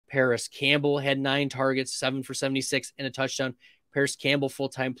Parris Campbell had 9 targets, 7 for 76 and a touchdown. Parris Campbell,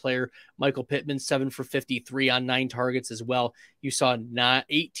 full-time player. Michael Pittman, 7 for 53 on 9 targets as well. You saw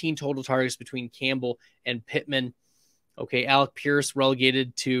 18 total targets between Campbell and Pittman. Okay, Alec Pierce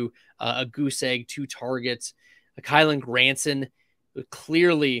relegated to a goose egg, 2 targets. Kylan Granson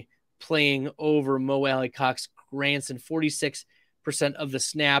clearly playing over Mo Alley-Cox. Granson, 46% of the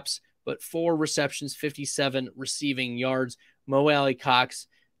snaps, but 4 receptions, 57 receiving yards. Mo Alley-Cox,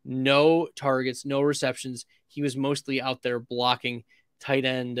 no targets, no receptions. He was mostly out there blocking tight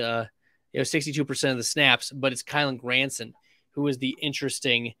end, 62% of the snaps, but it's Kylan Granson who was the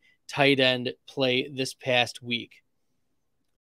interesting tight end play this past week.